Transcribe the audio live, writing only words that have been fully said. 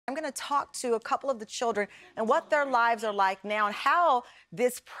I'm going to talk to a couple of the children and what their lives are like now and how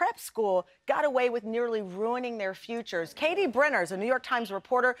this prep school got away with nearly ruining their futures. Katie Brenner's a New York Times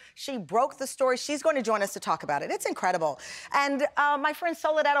reporter. She broke the story. She's going to join us to talk about it. It's incredible. And my friend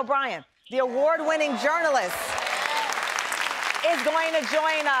Soledad O'Brien, the award-winning journalist, is going to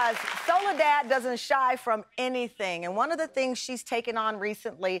join us. Soledad doesn't shy from anything. And one of the things she's taken on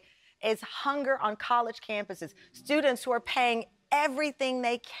recently is hunger on college campuses. Students who are paying everything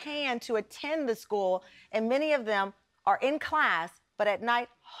they can to attend the school, and many of them are in class, but at night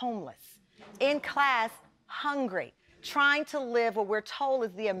homeless, in class hungry, trying to live what we're told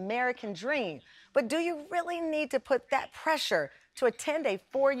is the American dream. But do you really need to put that pressure to attend a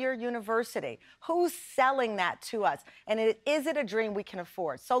four-year university? Who's selling that to us? And is it a dream we can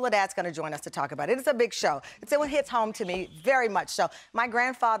afford? Soledad's going to join us to talk about it. It's a big show. It hits home to me very much so. My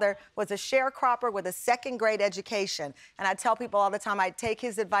grandfather was a sharecropper with a second-grade education, and I tell people all the time I'd take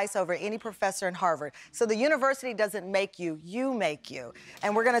his advice over any professor in Harvard. So the university doesn't make you, you make you.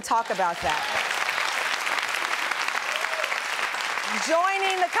 And we're going to talk about that.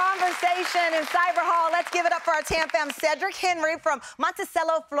 Joining the conversation in Cyber Hall, let's give it up for our TAM fam, Cedric Henry from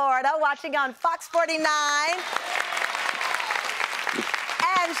Monticello, Florida, watching on Fox 49.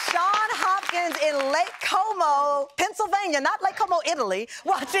 And Sean Hopkins in Lake Como, Pennsylvania, not Lake Como, Italy,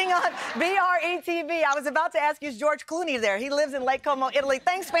 watching on BRE-TV. I was about to ask you, is George Clooney there? He lives in Lake Como, Italy.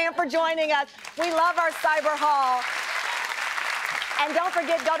 Thanks, fam, for joining us. We love our Cyber Hall. And don't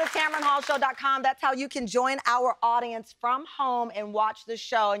forget, go to TamronHallShow.com. That's how you can join our audience from home and watch the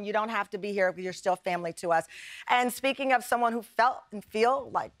show. And you don't have to be here if you're still family to us. And speaking of someone who felt and feel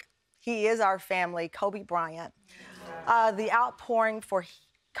like he is our family, Kobe Bryant. The outpouring for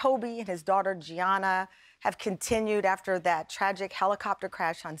Kobe and his daughter Gianna have continued after that tragic helicopter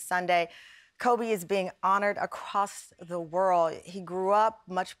crash on Sunday. Kobe is being honored across the world. He grew up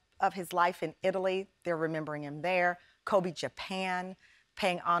much of his life in Italy. They're remembering him there. Kobe, Japan,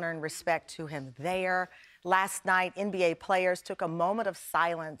 paying honor and respect to him there. Last night, NBA players took a moment of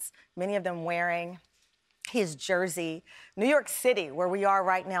silence, many of them wearing his jersey. New York City, where we are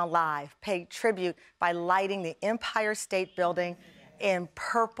right now live, paid tribute by lighting the Empire State Building in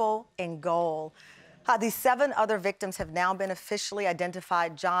purple and gold. These 7 other victims have now been officially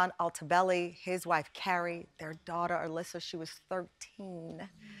identified. John Altobelli, his wife Carrie, their daughter Alyssa, she was 13.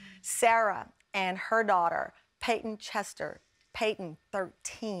 Sarah and her daughter, Peyton Chester, Peyton,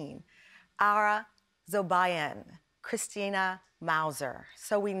 13. Ara Zobayan, Christina Mauser.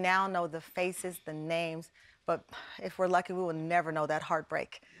 So we now know the faces, the names, but if we're lucky, we will never know that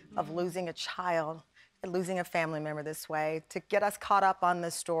heartbreak of losing a child, losing a family member this way. To get us caught up on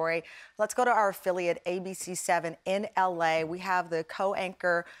this story, let's go to our affiliate, ABC7 in LA. We have the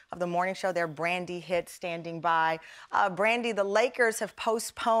co-anchor of the morning show there, Brandi Hitt, standing by. Brandi, the Lakers have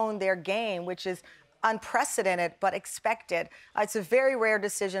postponed their game, which is unprecedented but expected. It's a very rare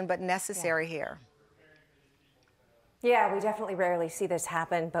decision, but necessary here. Yeah, we definitely rarely see this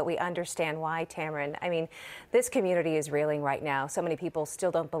happen, but we understand why, Tamron. I mean, this community is reeling right now. So many people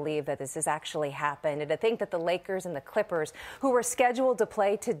still don't believe that this has actually happened. And to think that the Lakers and the Clippers, who were scheduled to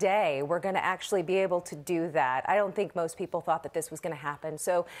play today, were going to actually be able to do that. I don't think most people thought that this was going to happen.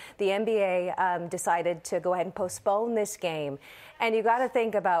 So the NBA decided to go ahead and postpone this game. And you got to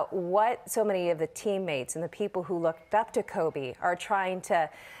think about what so many of the teammates and the people who looked up to Kobe are trying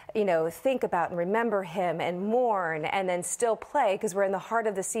to, think about and remember him and mourn and then still play, because we're in the heart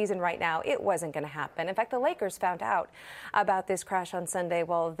of the season right now. It wasn't going to happen. In fact, the Lakers found out about this crash on Sunday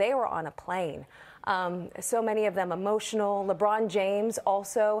while they were on a plane. So many of them emotional. LeBron James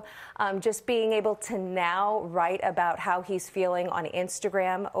also just being able to now write about how he's feeling on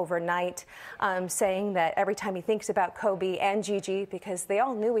Instagram overnight, saying that every time he thinks about Kobe and Gigi, because they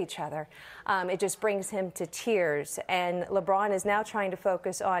all knew each other, it just brings him to tears. And LeBron is now trying to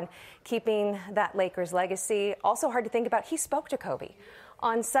focus on keeping that Lakers legacy. Also hard to think about, he spoke to Kobe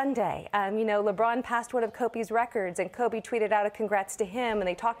on Sunday. LeBron passed one of Kobe's records, and Kobe tweeted out a congrats to him, and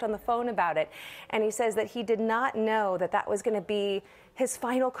they talked on the phone about it. And he says that he did not know that that was going to be his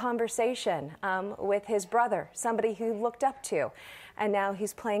final conversation with his brother, somebody who looked up to. And now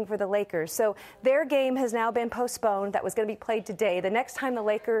he's playing for the Lakers. So their game has now been postponed. That was going to be played today. The next time the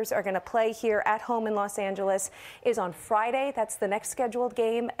Lakers are going to play here at home in Los Angeles is on Friday. That's the next scheduled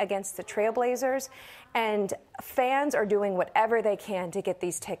game against the Trailblazers. And fans are doing whatever they can to get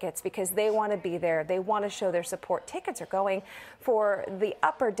these tickets because they want to be there. They want to show their support. Tickets are going for the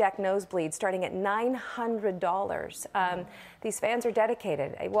upper deck nosebleed starting at $900. These fans are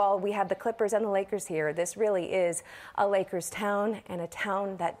dedicated. While we have the Clippers and the Lakers here, this really is a Lakers town and a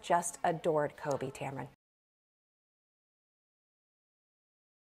town that just adored Kobe, Tamron.